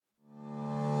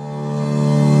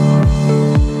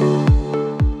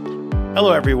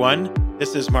Hello, everyone.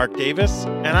 This is Mark Davis,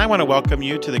 and I want to welcome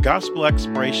you to the Gospel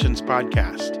Explorations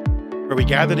podcast, where we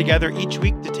gather together each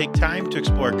week to take time to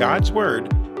explore God's Word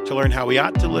to learn how we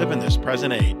ought to live in this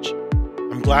present age.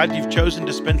 I'm glad you've chosen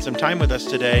to spend some time with us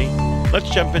today. Let's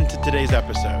jump into today's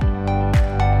episode.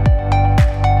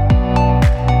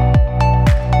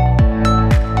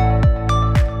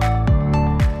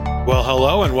 Well,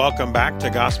 hello and welcome back to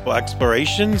Gospel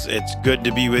Explorations. It's good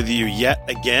to be with you yet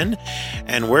again,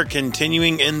 and we're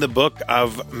continuing in the book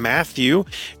of Matthew,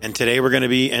 and today we're going to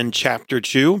be in chapter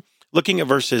 2, looking at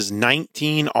verses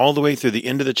 19 all the way through the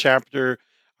end of the chapter,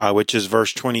 which is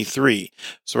verse 23.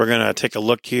 So we're going to take a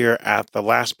look here at the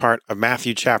last part of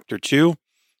Matthew chapter 2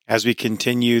 as we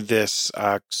continue this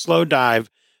slow dive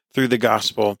through the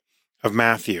Gospel of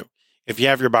Matthew. If you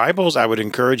have your Bibles, I would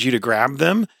encourage you to grab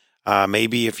them.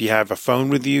 Maybe if you have a phone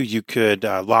with you, you could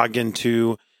log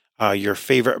into your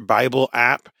favorite Bible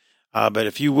app. But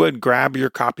if you would, grab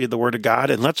your copy of the Word of God,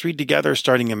 and let's read together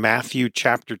starting in Matthew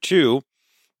chapter 2,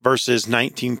 verses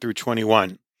 19 through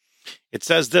 21. It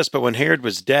says this, "But when Herod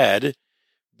was dead,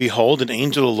 behold, an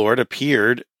angel of the Lord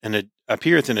appeareth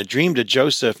in a dream to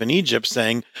Joseph in Egypt,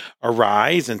 saying,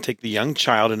 Arise and take the young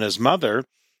child and his mother,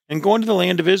 and go into the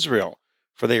land of Israel,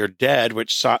 for they are dead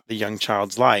which sought the young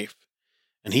child's life.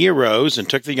 And he arose and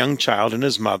took the young child and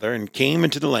his mother, and came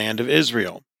into the land of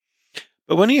Israel.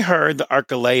 But when he heard that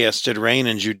Archelaus did reign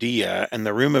in Judea, and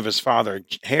the room of his father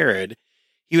Herod,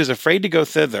 he was afraid to go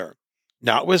thither.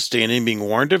 Notwithstanding, being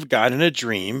warned of God in a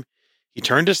dream, he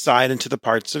turned aside into the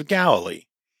parts of Galilee.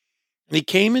 And he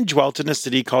came and dwelt in a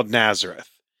city called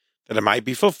Nazareth, that it might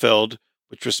be fulfilled,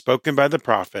 which was spoken by the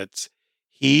prophets,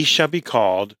 he shall be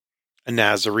called a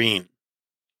Nazarene."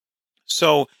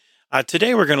 So,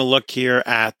 today we're going to look here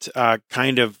at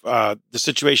the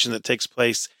situation that takes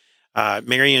place.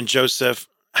 Mary and Joseph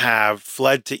have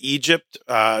fled to Egypt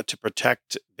to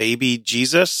protect baby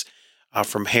Jesus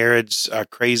from Herod's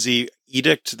crazy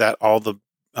edict that all the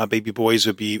baby boys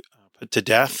would be put to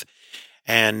death.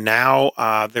 And now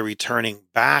they're returning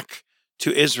back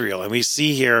to Israel. And we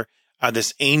see here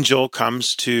this angel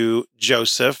comes to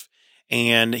Joseph,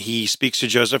 and he speaks to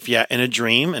Joseph, in a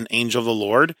dream, an angel of the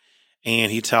Lord.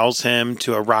 And he tells him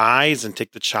to arise and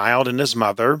take the child and his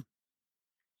mother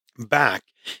back.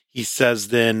 He says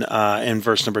then in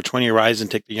verse number 20, "Arise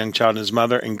and take the young child and his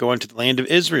mother and go into the land of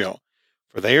Israel,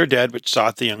 for they are dead which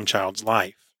sought the young child's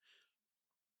life."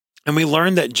 And we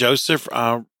learn that Joseph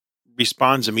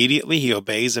responds immediately. He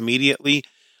obeys immediately.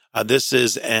 This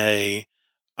is an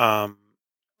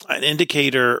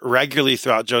indicator regularly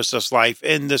throughout Joseph's life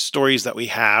in the stories that we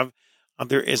have.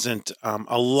 There isn't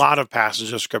a lot of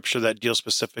passages of Scripture that deal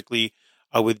specifically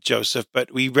with Joseph,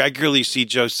 but we regularly see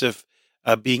Joseph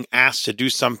being asked to do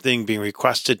something, being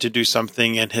requested to do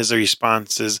something, and his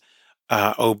response is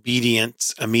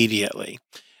obedience immediately.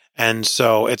 And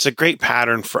so it's a great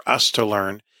pattern for us to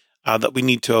learn that we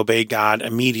need to obey God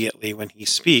immediately when he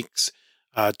speaks,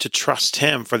 to trust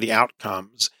him for the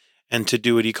outcomes, and to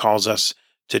do what he calls us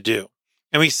to do.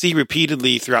 And we see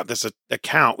repeatedly throughout this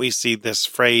account, we see this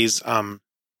phrase, the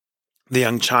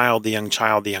young child, the young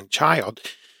child, the young child,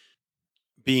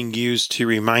 being used to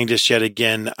remind us yet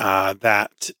again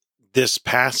that this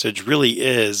passage really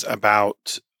is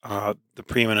about the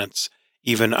preeminence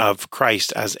even of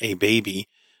Christ as a baby.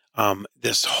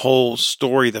 This whole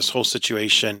story, this whole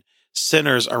situation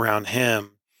centers around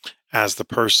him as the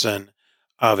person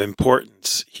of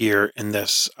importance here in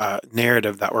this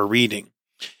narrative that we're reading.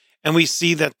 And we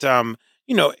see that,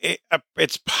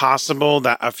 it's possible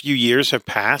that a few years have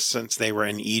passed since they were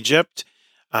in Egypt,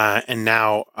 and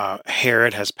now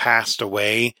Herod has passed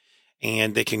away,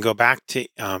 and they can go back to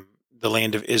the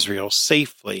land of Israel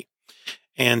safely.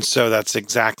 And so that's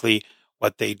exactly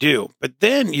what they do. But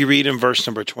then you read in verse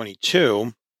number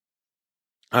 22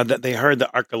 that they heard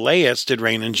that Archelaus did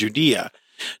reign in Judea.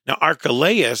 Now,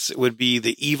 Archelaus would be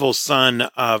the evil son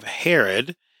of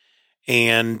Herod,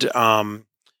 and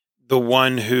the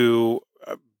one who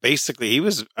basically he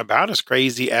was about as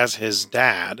crazy as his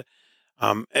dad.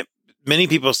 Many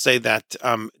people say that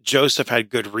Joseph had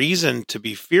good reason to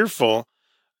be fearful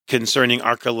concerning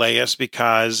Archelaus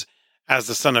because, as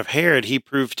the son of Herod, he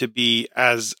proved to be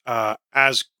as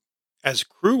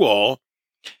cruel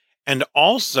and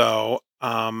also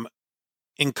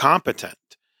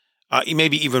incompetent.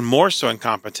 Maybe even more so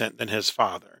incompetent than his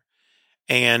father.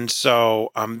 And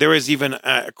so there is even,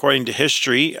 according to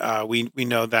history, we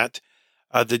know that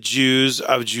the Jews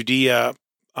of Judea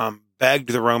begged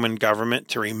the Roman government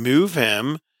to remove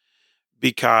him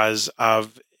because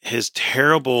of his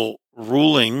terrible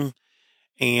ruling,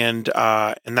 and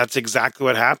that's exactly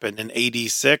what happened. In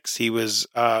AD 6, he was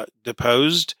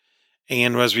deposed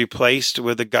and was replaced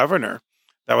with a governor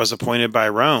that was appointed by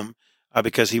Rome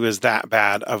because he was that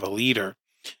bad of a leader.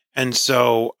 And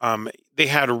so they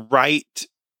had right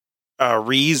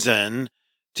reason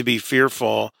to be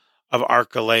fearful of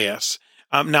Archelaus.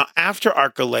 Now, after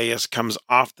Archelaus comes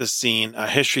off the scene,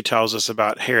 history tells us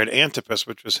about Herod Antipas,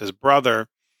 which was his brother,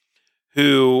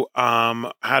 who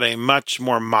had a much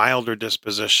more milder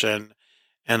disposition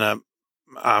and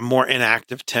a more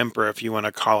inactive temper, if you want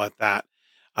to call it that.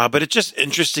 But it's just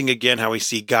interesting, again, how we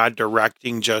see God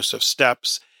directing Joseph's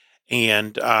steps,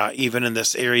 and even in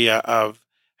this area of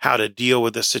how to deal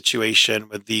with the situation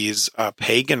with these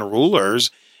pagan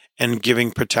rulers and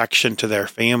giving protection to their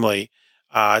family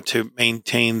to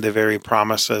maintain the very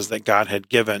promises that God had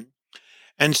given.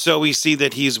 And so we see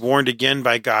that he's warned again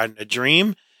by God in a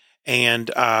dream, and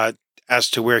as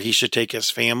to where he should take his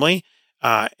family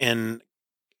in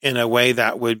a way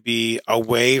that would be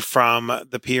away from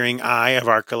the peering eye of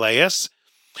Archelaus.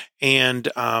 And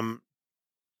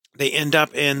they end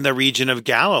up in the region of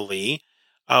Galilee,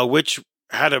 which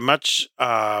had a much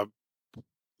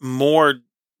more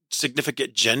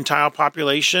significant Gentile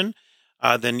population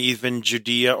than even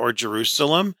Judea or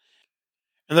Jerusalem.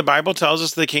 And the Bible tells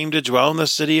us they came to dwell in the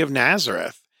city of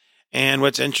Nazareth. And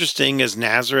what's interesting is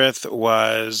Nazareth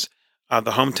was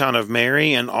the hometown of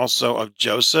Mary and also of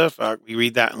Joseph. We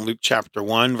read that in Luke chapter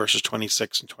 1, verses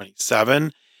 26 and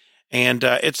 27. And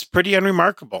it's pretty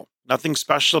unremarkable. Nothing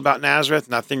special about Nazareth.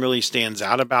 Nothing really stands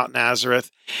out about Nazareth.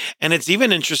 And it's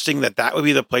even interesting that that would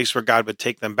be the place where God would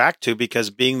take them back to, because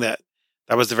being that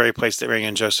that was the very place that Mary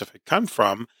and Joseph had come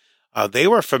from, they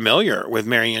were familiar with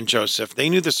Mary and Joseph. They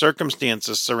knew the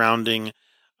circumstances surrounding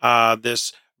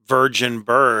this virgin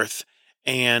birth.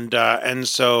 And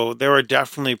so there were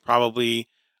definitely probably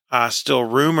still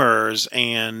rumors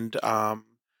and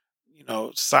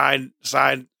side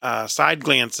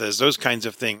glances, those kinds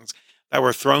of things that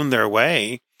were thrown their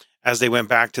way as they went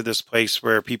back to this place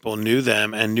where people knew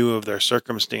them and knew of their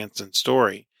circumstance and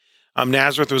story.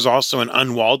 Nazareth was also an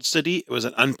unwalled city. It was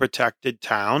an unprotected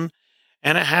town,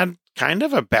 and it had kind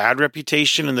of a bad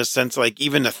reputation in the sense, like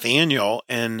even Nathaniel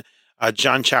in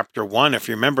John chapter 1, if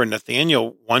you remember,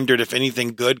 Nathaniel wondered if anything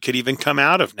good could even come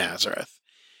out of Nazareth.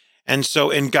 And so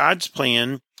in God's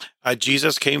plan,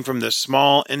 Jesus came from this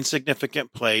small,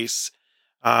 insignificant place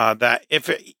that if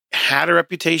it had a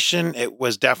reputation, it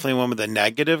was definitely one with a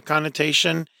negative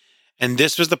connotation. And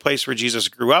this was the place where Jesus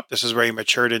grew up. This is where he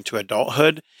matured into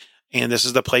adulthood. And this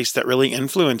is the place that really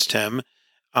influenced him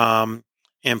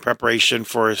in preparation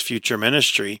for his future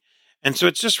ministry. And so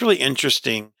it's just really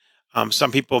interesting.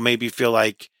 Some people maybe feel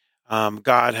like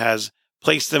God has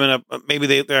placed them in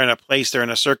they're in a place, they're in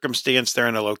a circumstance, they're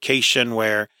in a location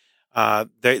where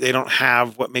they don't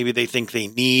have what maybe they think they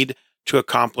need to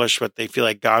accomplish what they feel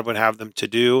like God would have them to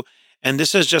do. And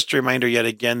this is just a reminder yet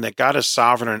again that God is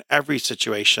sovereign in every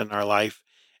situation in our life.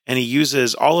 And he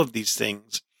uses all of these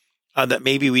things that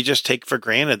maybe we just take for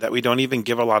granted, that we don't even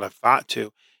give a lot of thought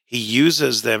to. He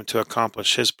uses them to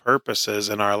accomplish his purposes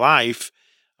in our life,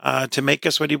 to make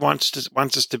us what he wants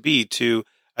us to be, to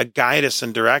guide us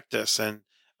and direct us.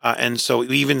 And so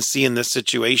we even see in this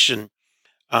situation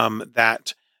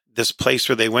that this place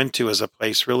where they went to is a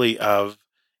place really of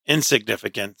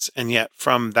insignificance. And yet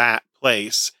from that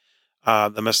place,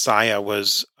 the Messiah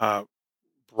was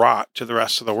brought to the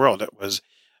rest of the world. It was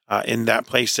in that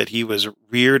place that he was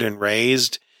reared and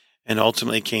raised and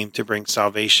ultimately came to bring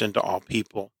salvation to all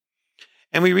people.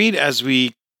 And we read as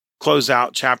we close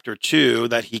out chapter 2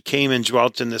 that he came and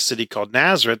dwelt in this city called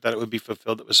Nazareth, that it would be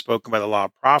fulfilled that was spoken by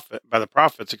the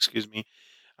prophets,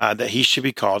 that he should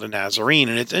be called a Nazarene.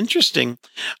 And it's interesting,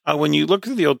 when you look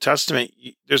at the Old Testament,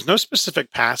 there's no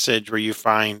specific passage where you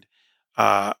find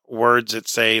words that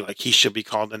say like he should be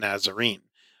called a Nazarene.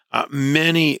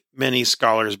 Many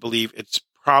scholars believe it's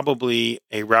probably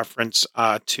a reference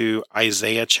to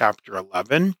Isaiah chapter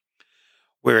 11,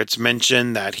 where it's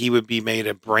mentioned that he would be made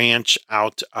a branch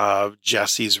out of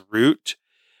Jesse's root.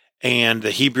 And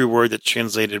the Hebrew word that's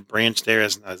translated branch there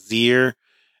is Nazir.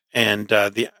 And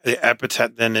the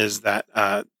epithet then is that,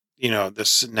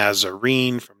 this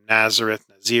Nazarene from Nazareth,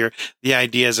 Nazir. The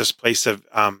idea is this place of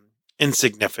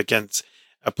insignificance,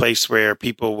 a place where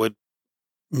people would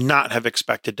not have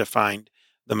expected to find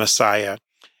the Messiah.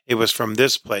 It was from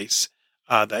this place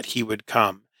that he would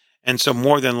come. And so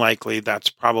more than likely,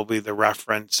 that's probably the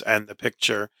reference and the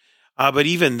picture. But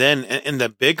even then, in the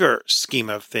bigger scheme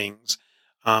of things,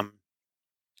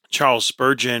 Charles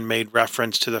Spurgeon made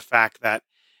reference to the fact that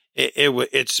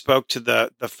it spoke to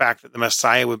the fact that the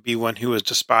Messiah would be one who was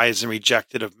despised and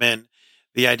rejected of men.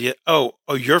 The idea, oh,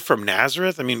 you're from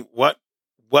Nazareth? I mean, what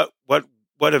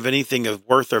what of anything of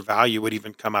worth or value would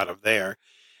even come out of there?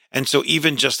 And so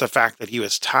even just the fact that he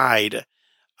was tied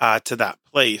to that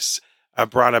place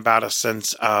brought about a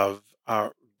sense of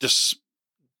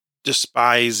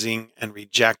despising and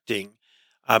rejecting,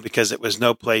 because it was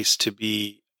no place to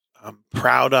be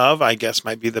proud of, I guess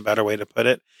might be the better way to put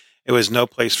it. It was no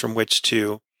place from which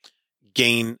to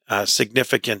gain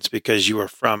significance because you were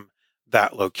from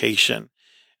that location.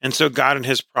 And so God in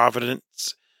his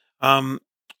providence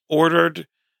ordered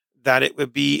that it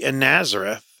would be in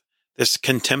Nazareth, this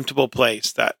contemptible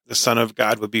place, that the Son of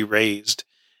God would be raised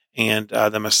and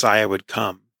the Messiah would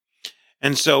come.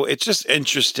 And so it's just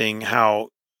interesting how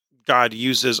God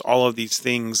uses all of these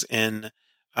things in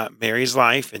Mary's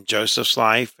life and Joseph's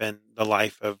life and the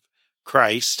life of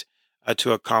Christ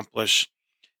to accomplish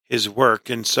his work.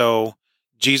 And so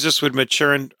Jesus would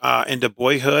mature into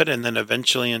boyhood and then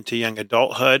eventually into young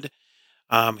adulthood.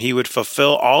 He would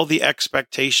fulfill all the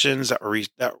expectations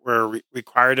that were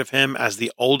required of him as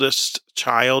the oldest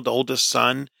child, oldest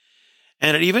son.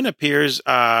 And it even appears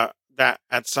that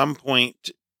at some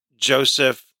point,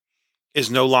 Joseph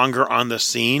is no longer on the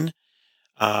scene,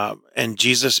 and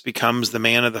Jesus becomes the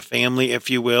man of the family, if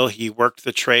you will. He worked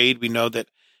the trade. We know that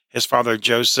his father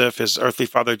Joseph, his earthly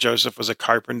father Joseph, was a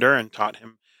carpenter and taught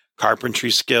him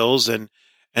carpentry skills. And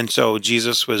so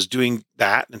Jesus was doing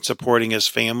that and supporting his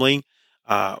family,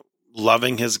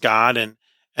 loving his God, and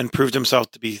proved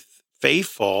himself to be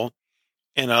faithful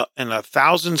in a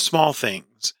thousand small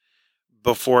things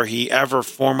before he ever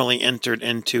formally entered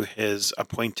into his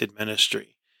appointed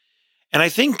ministry. And I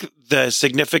think the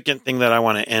significant thing that I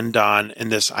want to end on in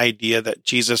this idea that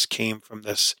Jesus came from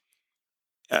this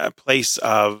place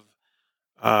of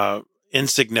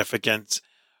insignificance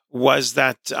was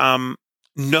that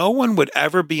no one would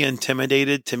ever be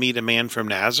intimidated to meet a man from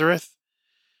Nazareth,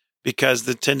 because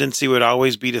the tendency would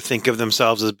always be to think of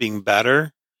themselves as being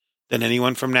better than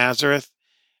anyone from Nazareth.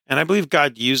 And I believe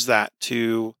God used that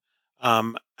to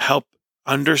help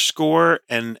underscore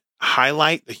and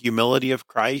highlight the humility of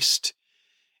Christ,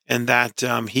 and that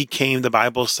he came, the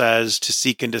Bible says, to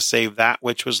seek and to save that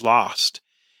which was lost.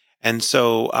 And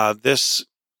so this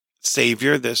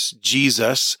Savior, this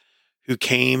Jesus, who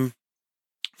came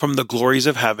from the glories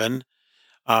of heaven,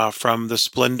 from the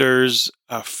splendors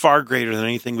far greater than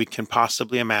anything we can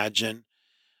possibly imagine,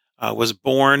 was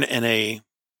born in a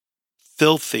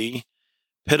filthy,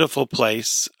 pitiful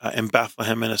place in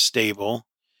Bethlehem in a stable.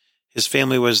 His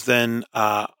family was then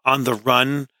on the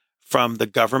run from the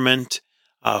government,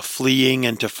 fleeing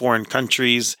into foreign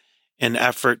countries in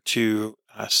effort to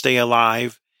stay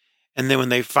alive. And then when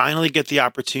they finally get the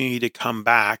opportunity to come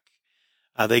back,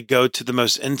 they go to the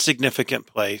most insignificant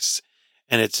place.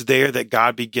 And it's there that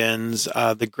God begins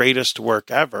the greatest work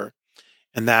ever.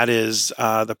 And that is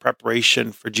the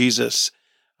preparation for Jesus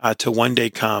to one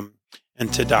day come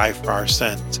and to die for our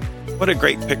sins. What a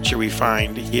great picture we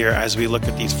find here as we look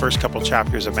at these first couple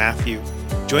chapters of Matthew.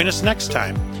 Join us next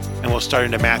time, and we'll start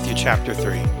into Matthew chapter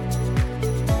 3.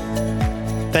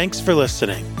 Thanks for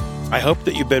listening. I hope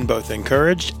that you've been both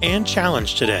encouraged and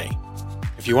challenged today.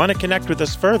 If you want to connect with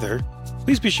us further,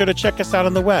 please be sure to check us out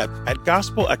on the web at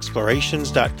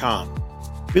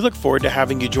gospelexplorations.com. We look forward to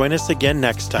having you join us again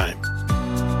next time.